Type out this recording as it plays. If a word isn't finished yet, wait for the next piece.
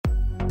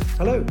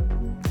Hello,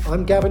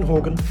 I'm Gavin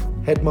Horgan,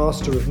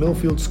 Headmaster of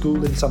Millfield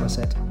School in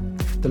Somerset,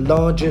 the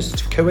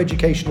largest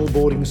co-educational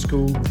boarding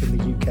school in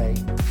the UK.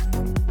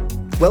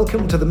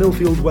 Welcome to the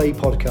Millfield Way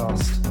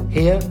Podcast.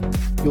 Here,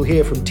 you'll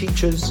hear from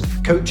teachers,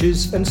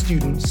 coaches and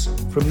students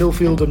from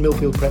Millfield and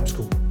Millfield Prep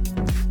School.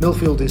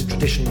 Millfield is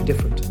traditionally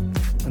different,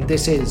 and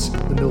this is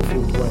the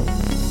Millfield Way.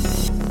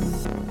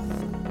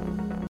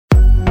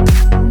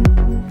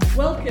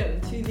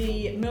 Welcome to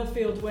the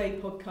Millfield Way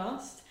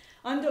Podcast.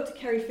 I'm Dr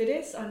Ceri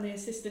Fiddes, I'm the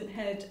Assistant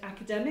Head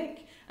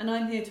Academic, and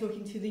I'm here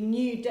talking to the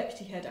new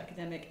Deputy Head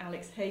Academic,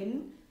 Alex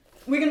Haydon.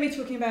 We're going to be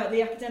talking about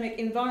the academic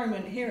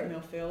environment here at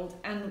Millfield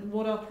and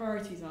what our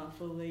priorities are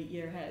for the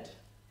year ahead.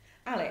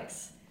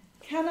 Alex,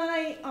 can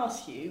I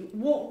ask you,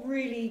 what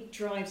really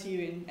drives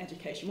you in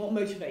education? What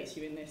motivates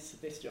you in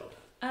this job?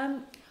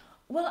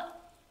 Well,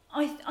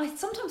 I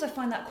sometimes I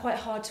find that quite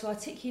hard to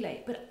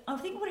articulate, but I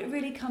think what it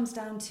really comes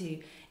down to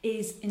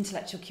is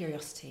intellectual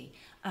curiosity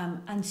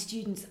and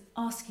students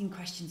asking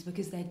questions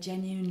because they're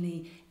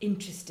genuinely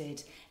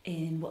interested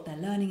in what they're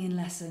learning in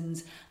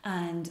lessons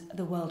and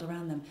the world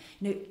around them.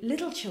 You know,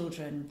 little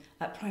children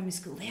at primary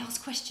school, they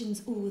ask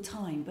questions all the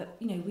time, but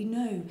you know, we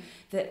know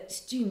that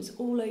students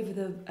all over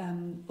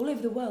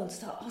the world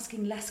start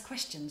asking less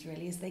questions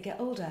really as they get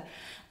older.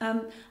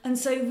 And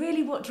so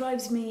really what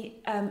drives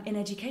me in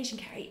education,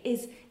 Ceri,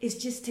 is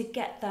just to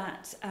get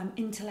that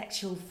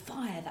intellectual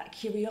fire, that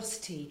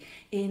curiosity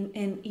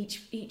in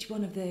each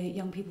one of the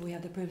young people we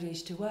have the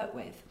privilege to work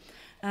with.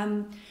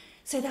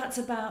 So that's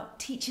about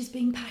teachers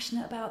being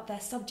passionate about their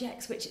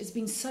subjects, which has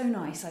been so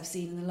nice, I've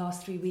seen in the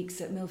last 3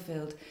 weeks at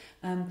Millfield.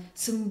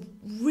 Some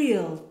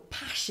real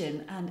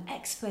passion and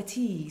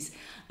expertise.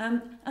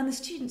 And the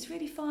students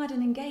really fired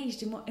and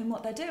engaged in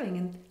what they're doing.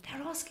 And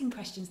they're asking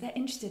questions, they're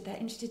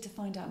interested to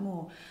find out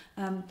more.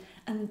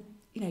 And,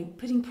 you know,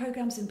 putting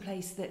programmes in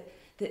place that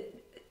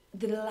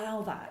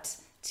allow that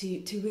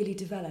to really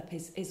develop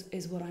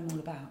is what I'm all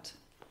about.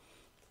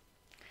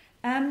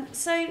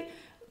 So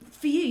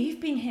for you, you've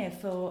been here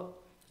for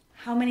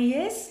how many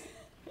years?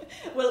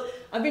 Well,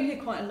 I've been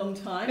here quite a long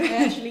time.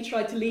 I actually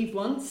tried to leave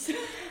once,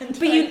 and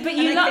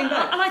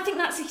I think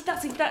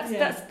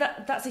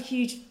that's a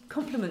huge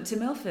compliment to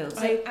Millfield.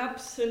 So. I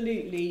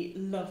absolutely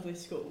love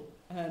this school.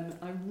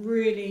 I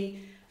really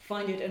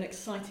find it an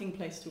exciting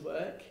place to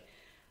work.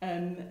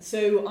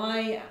 So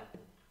I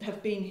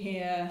have been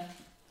here.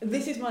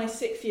 This is my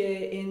 6th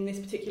year in this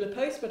particular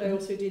post, but I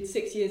also did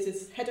 6 years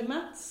as head of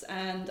maths,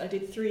 and I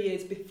did 3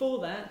 years before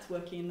that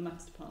working in the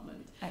maths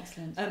department.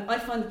 Excellent. I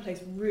find the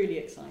place really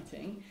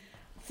exciting.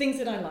 Things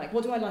that I like.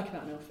 What do I like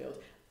about Millfield?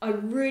 I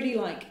really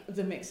like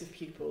the mix of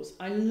pupils.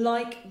 I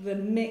like the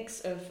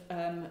mix of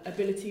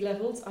ability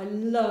levels. I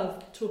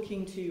love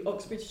talking to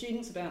Oxford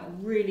students about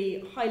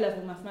really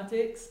high-level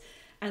mathematics.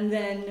 And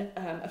then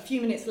a few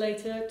minutes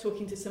later,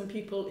 talking to some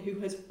people who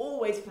has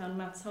always found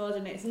maths hard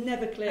and it's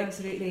never clicked.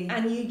 Absolutely.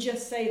 And you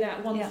just say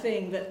that one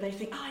thing that they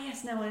think,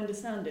 yes, now I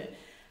understand it.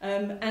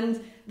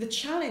 And the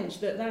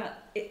challenge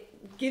that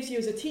it gives you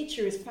as a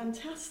teacher is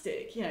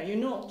fantastic. You know, you're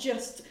not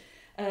just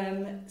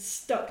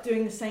stuck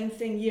doing the same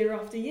thing year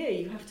after year.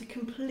 You have to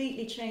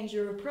completely change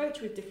your approach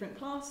with different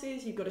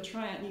classes. You've got to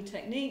try out new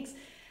techniques.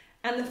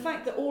 And the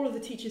fact that all of the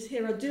teachers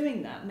here are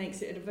doing that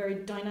makes it a very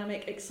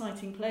dynamic,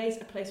 exciting place,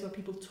 a place where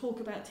people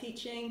talk about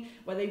teaching,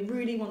 where they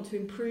really want to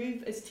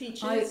improve as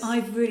teachers.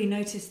 I've really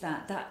noticed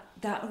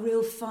that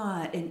real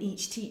fire in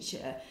each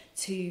teacher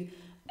to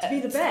be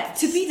the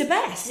best. To be the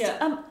best,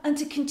 yeah. And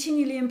to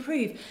continually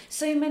improve.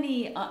 So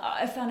many,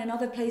 I found in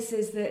other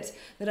places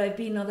that I've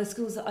been, other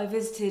schools that I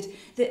visited,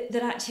 that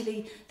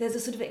actually there's a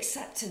sort of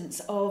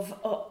acceptance of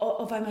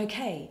I'm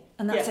okay,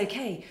 and that's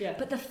okay. Yeah.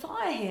 But the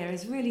fire here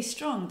is really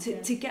strong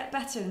to get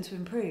better and to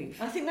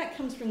improve. I think that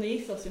comes from the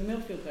ethos in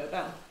Millfield, though,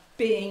 about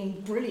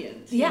being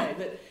brilliant. Yeah. You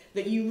know,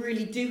 that you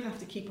really do have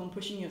to keep on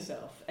pushing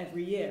yourself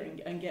every year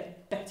and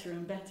get better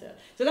and better.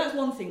 So that's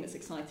one thing that's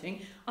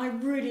exciting. I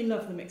really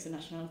love the mix of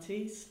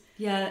nationalities.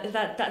 Yeah,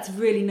 that's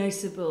really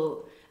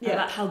noticeable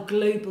about how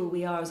global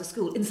we are as a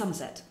school in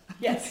Somerset.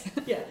 Yes,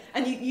 yeah.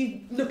 And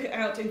you look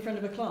out in front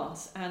of a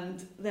class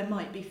and there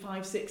might be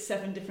 5, 6,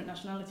 7 different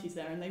nationalities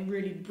there, and they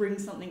really bring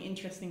something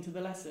interesting to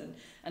the lesson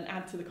and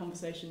add to the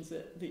conversations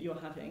that you're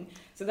having.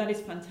 So that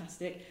is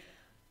fantastic.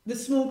 The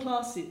small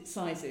class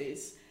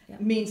sizes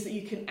means that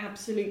you can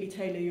absolutely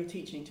tailor your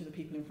teaching to the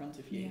people in front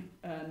of you.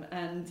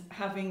 And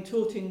having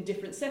taught in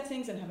different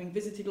settings and having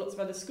visited lots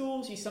of other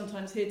schools, you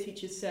sometimes hear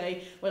teachers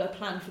say, well, I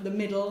plan for the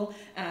middle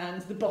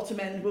and the bottom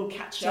end will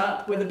catch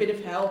up with a bit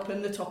of help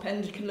and the top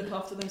end can look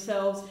after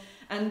themselves.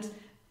 And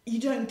you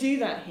don't do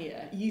that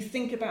here. You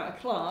think about a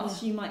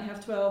class, you might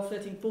have 12,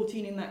 13,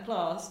 14 in that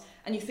class,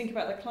 and you think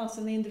about the class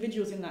and the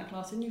individuals in that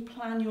class, and you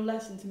plan your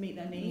lesson to meet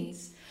their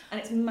needs. And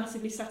it's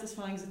massively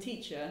satisfying as a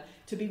teacher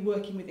to be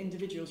working with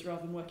individuals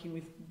rather than working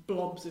with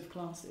blobs of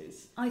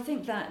classes. I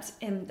think that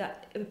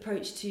that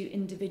approach to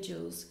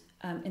individuals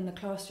in the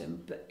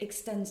classroom but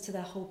extends to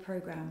their whole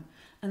programme,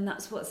 and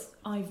that's what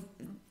I've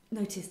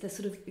noticed.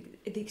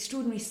 The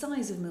extraordinary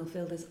size of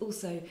Millfield is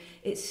also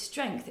its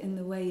strength in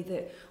the way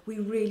that we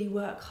really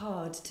work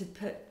hard to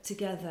put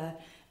together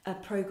a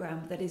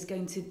programme that is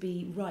going to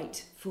be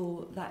right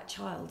for that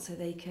child, so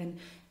they can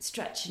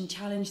stretch and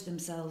challenge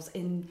themselves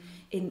in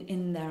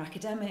their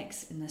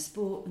academics, in their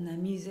sport, in their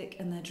music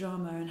and their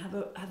drama, and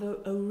have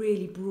a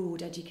really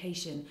broad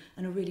education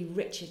and a really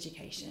rich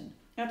education.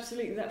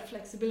 Absolutely, that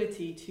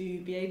flexibility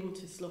to be able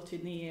to slot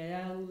in the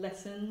EAL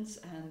lessons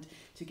and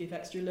to give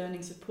extra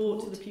learning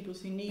support to the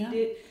pupils who need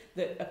it,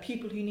 that a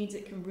pupil who needs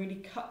it can really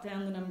cut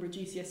down the number of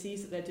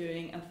GCSEs that they're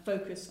doing and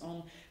focus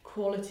on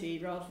quality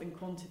rather than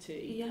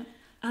quantity. Yeah.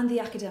 And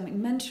the academic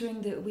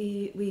mentoring that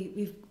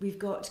we've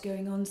got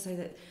going on, so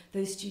that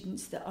those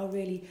students that are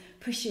really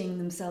pushing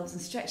themselves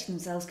and stretching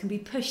themselves can be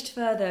pushed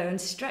further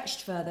and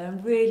stretched further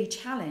and really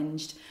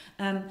challenged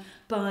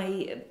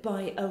by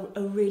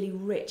a really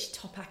rich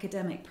top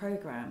academic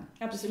programme.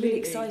 Absolutely,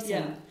 it's really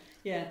exciting.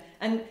 Yeah.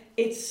 And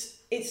it's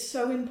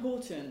so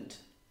important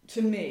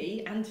to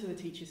me and to the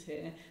teachers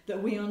here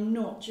that we are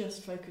not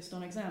just focused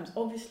on exams.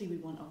 Obviously, we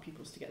want our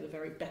pupils to get the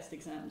very best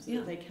exams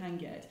that they can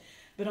get.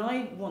 But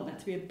I want that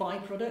to be a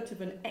byproduct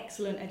of an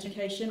excellent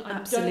education.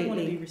 I don't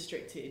want to be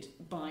restricted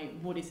by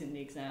what is in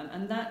the exam.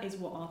 And that is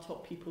what our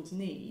top pupils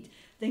need.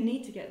 They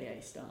need to get the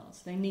A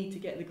stars. They need to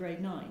get the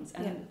grade 9s.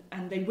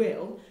 And they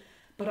will.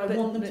 But I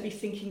want them to be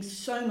thinking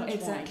so much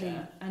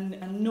wider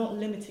and not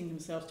limiting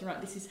themselves to, right,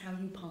 this is how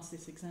you pass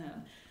this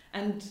exam.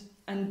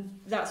 And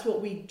that's what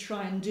we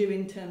try and do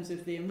in terms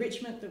of the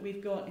enrichment that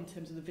we've got, in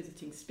terms of the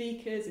visiting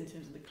speakers, in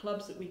terms of the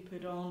clubs that we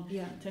put on,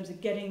 in terms of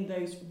getting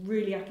those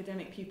really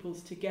academic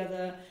pupils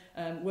together,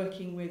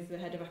 working with the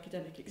head of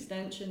academic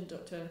extension,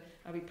 Dr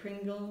Abby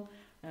Pringle,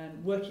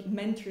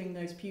 mentoring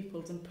those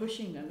pupils and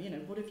pushing them.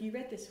 What have you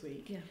read this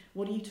week? Yeah.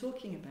 What are you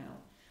talking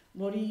about?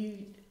 What are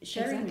you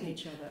sharing with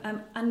each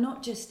other? And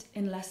not just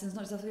in lessons,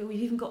 not just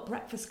we've even got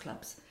breakfast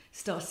clubs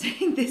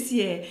starting this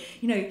year,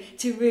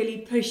 to really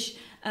push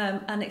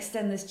and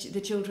extend the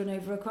children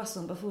over a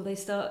croissant before they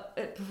start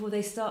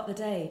the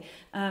day.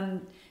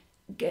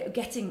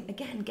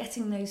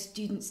 Getting those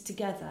students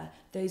together,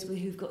 those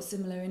who've got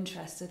similar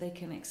interests, so they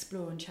can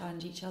explore and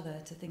challenge each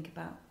other to think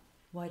about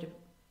wider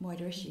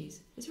issues.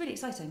 It's really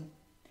exciting.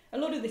 A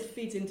lot of this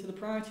feeds into the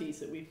priorities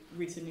that we've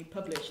recently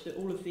published, that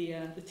all of the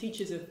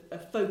teachers are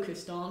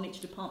focused on.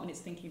 Each department is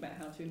thinking about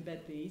how to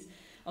embed these.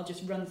 I'll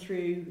just run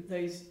through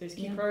those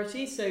key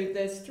priorities. So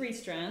there's 3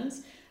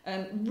 strands,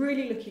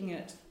 really looking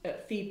at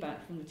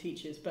feedback from the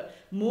teachers, but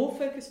more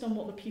focused on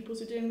what the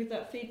pupils are doing with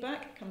that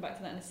feedback. Come back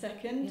to that in a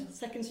second. Yeah.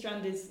 Second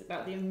strand is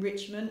about the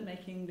enrichment,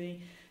 making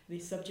the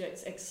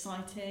subjects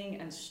exciting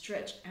and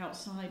stretch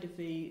outside of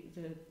the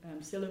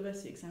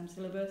syllabus, the exam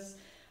syllabus.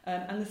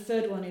 And the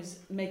third one is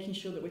making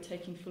sure that we're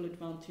taking full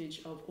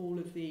advantage of all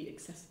of the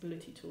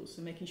accessibility tools,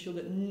 so making sure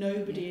that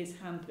nobody is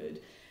hampered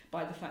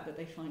by the fact that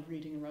they find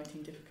reading and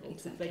writing difficult,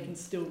 so they can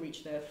still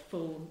reach their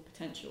full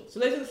potential. So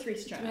those are the 3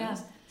 strands. Yeah.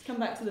 Let's come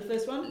back to the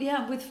first one.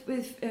 Yeah,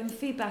 with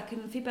feedback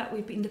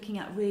we've been looking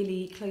at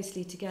really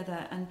closely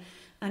together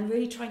and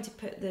really trying to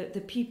put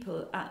the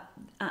pupil at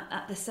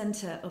the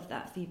centre of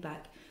that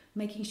feedback,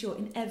 making sure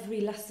in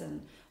every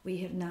lesson we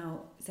have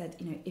now said,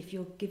 if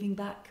you're giving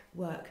back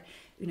work,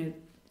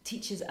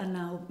 teachers are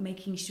now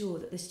making sure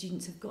that the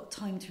students have got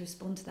time to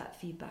respond to that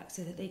feedback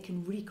so that they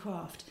can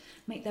recraft,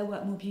 make their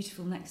work more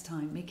beautiful next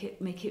time, make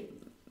it.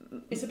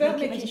 It's about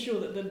making sure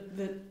that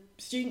the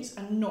students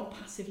are not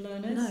passive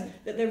learners,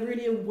 that they're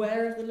really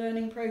aware of the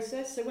learning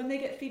process. So when they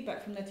get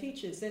feedback from their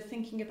teachers, they're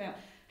thinking about,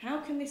 how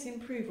can this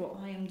improve what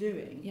I am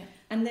doing? Yeah.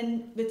 And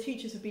then the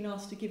teachers have been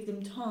asked to give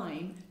them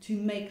time to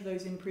make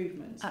those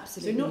improvements.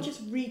 Absolutely. So not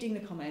just reading the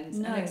comments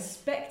and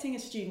expecting a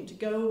student to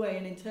go away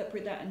and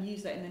interpret that and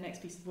use that in the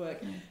next piece of work,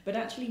 but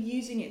actually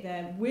using it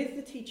there with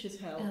the teacher's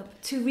help.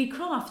 To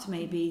recraft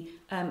maybe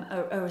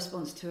a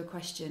response to a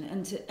question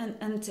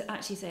and to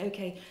actually say,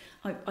 okay,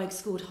 I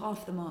scored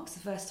half the marks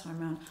the first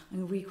time round,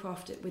 I'm going to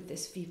recraft it with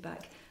this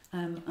feedback.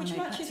 Which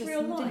matches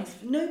real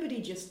life.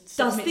 Nobody just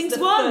does things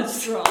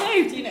once.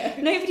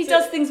 Nobody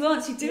does things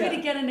once. You do it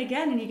again and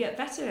again, and you get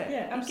better at it.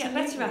 Yeah, absolutely.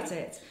 You get better at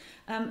it.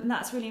 And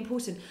that's really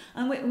important.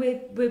 And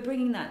we're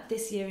bringing that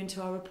this year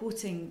into our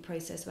reporting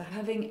process. We're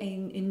having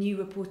a new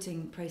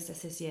reporting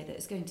process this year that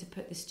is going to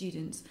put the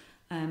students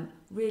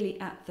really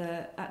at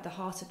the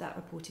heart of that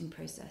reporting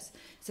process.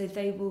 So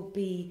they will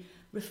be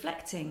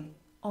reflecting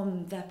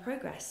on their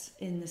progress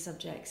in the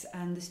subjects,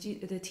 and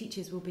the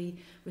teachers will be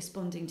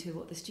responding to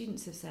what the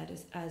students have said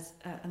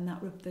and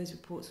those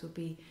reports will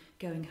be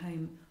going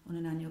home on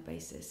an annual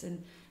basis,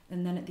 and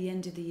then at the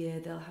end of the year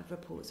they'll have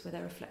reports where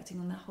they're reflecting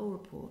on their whole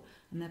report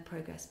and their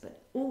progress,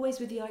 but always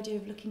with the idea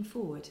of looking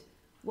forward.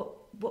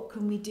 What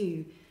can we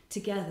do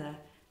together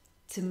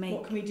to make...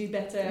 What can we do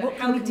better?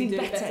 How can we do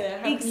it better?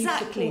 How can you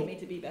support me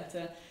to be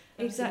better?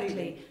 Absolutely.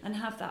 Exactly, and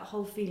have that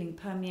whole feeling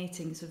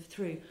permeating sort of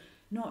through.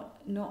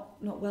 Not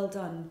well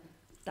done,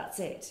 that's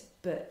it,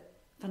 but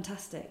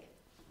fantastic.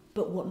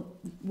 But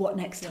what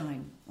next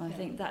time? I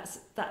think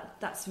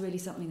that's really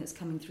something that's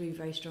coming through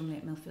very strongly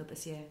at Millfield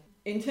this year.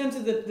 In terms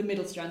of the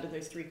middle strand of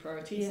those 3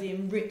 priorities, the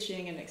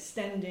enriching and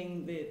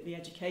extending the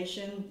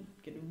education,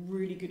 get a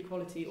really good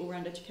quality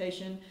all-round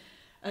education,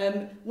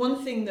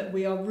 One thing that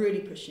we are really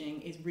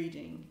pushing is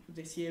reading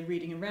this year,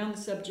 reading around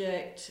the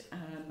subject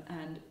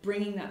and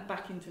bringing that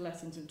back into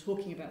lessons and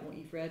talking about what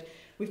you've read.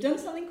 We've done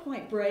something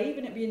quite brave,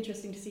 and it'd be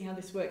interesting to see how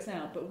this works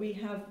out, but we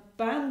have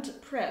banned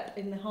prep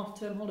in the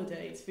half-term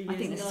holidays for years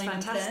 9 and 10. I think this is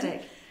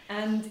fantastic.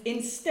 And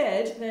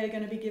instead, they're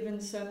going to be given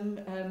some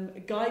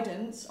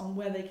guidance on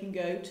where they can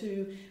go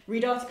to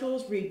read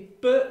articles, read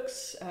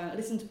books,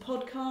 listen to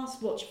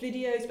podcasts, watch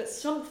videos, but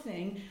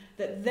something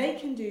that they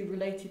can do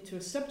related to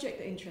a subject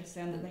that interests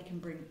them that they can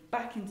bring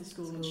back into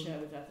school and share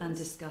with others. And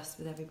discuss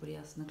with everybody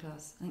else in the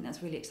class. I think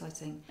that's really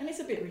exciting. And it's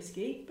a bit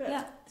risky, but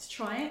let's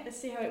try it. Let's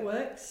see how it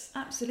works.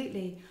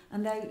 Absolutely.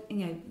 And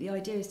the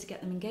idea is to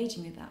get them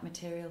engaging with that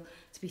material,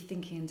 to be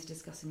thinking and to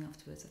discussing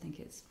afterwards. I think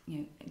it's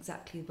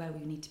exactly where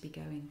we need to be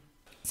going.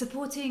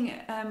 Supporting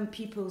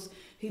pupils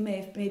who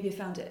maybe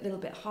found it a little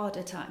bit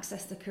harder to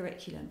access the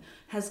curriculum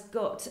has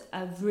got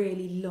a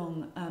really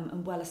long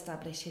and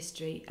well-established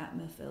history at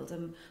Millfield,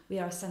 and we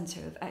are a centre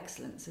of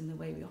excellence in the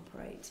way we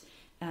operate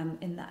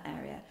in that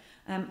area.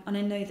 And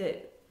I know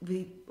that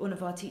one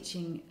of our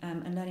teaching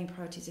and learning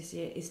priorities this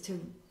year is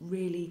to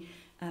really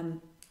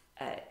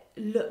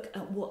look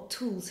at what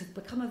tools have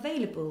become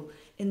available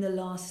in the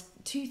last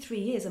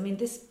 2-3 years. I mean,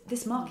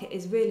 this market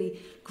is really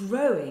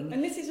growing.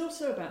 And this is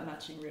also about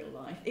matching real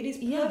life. It is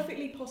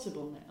perfectly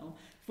possible now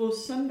for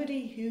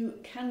somebody who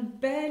can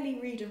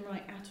barely read and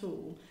write at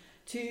all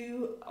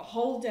to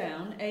hold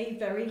down a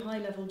very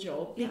high-level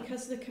job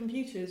because the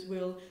computers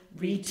will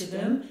read to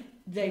them.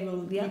 They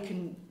will. You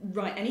can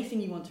write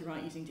anything you want to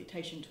write using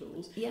dictation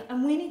tools,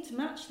 and we need to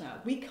match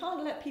that. We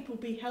can't let people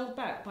be held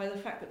back by the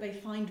fact that they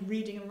find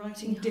reading and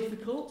writing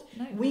difficult.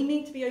 No. We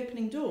need to be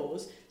opening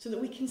doors so that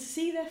we can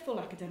see their full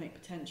academic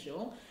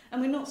potential,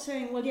 and we're not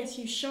saying, well, yes,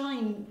 you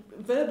shine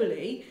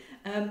verbally,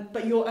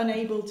 but you're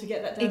unable to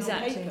get that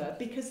down on paper,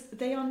 because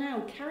they are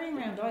now carrying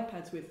around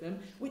iPads with them,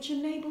 which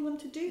enable them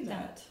to do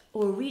that.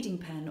 Or a reading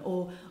pen,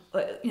 or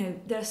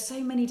there are so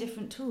many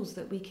different tools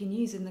that we can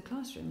use in the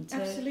classroom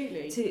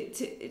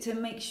to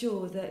make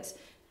sure that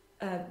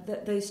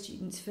that those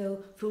students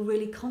feel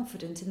really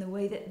confident in the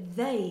way that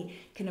they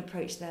can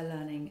approach their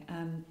learning.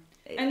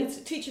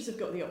 And teachers have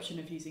got the option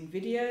of using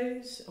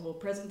videos or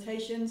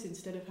presentations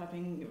instead of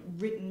having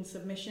written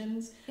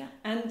submissions. Yeah.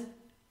 And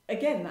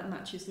again, that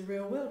matches the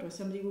real world, where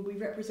somebody will be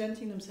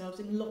representing themselves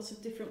in lots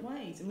of different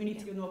ways, and we need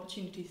to give them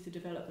opportunities to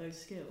develop those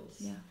skills.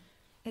 Yeah,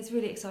 it's a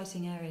really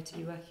exciting area to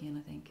be working in,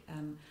 I think,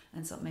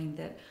 and something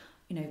that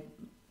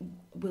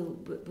will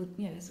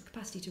has the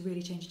capacity to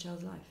really change a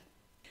child's life.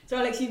 So,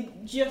 Alex,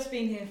 you've just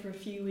been here for a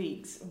few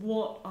weeks.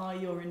 What are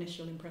your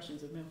initial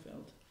impressions of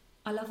Millfield?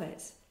 I love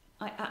it.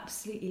 I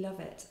absolutely love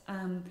it.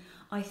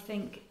 I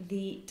think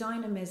the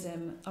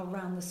dynamism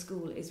around the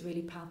school is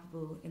really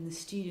palpable in the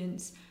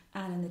students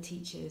and in the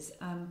teachers,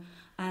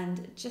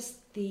 and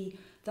just the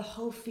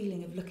whole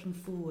feeling of looking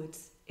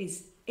forwards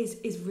is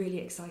really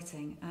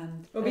exciting.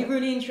 It'll be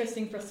really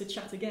interesting for us to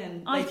chat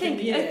again. I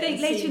think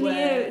later in the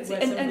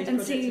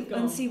year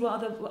and see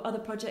what other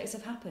projects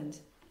have happened.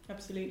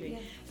 Absolutely. Yeah.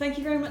 Thank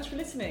you very much for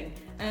listening.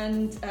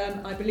 And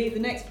I believe the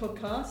next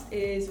podcast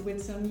is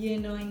with some Year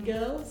 9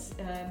 girls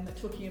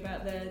talking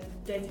about their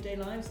day-to-day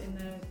lives in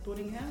their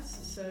boarding house.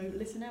 So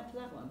listen out for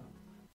that one.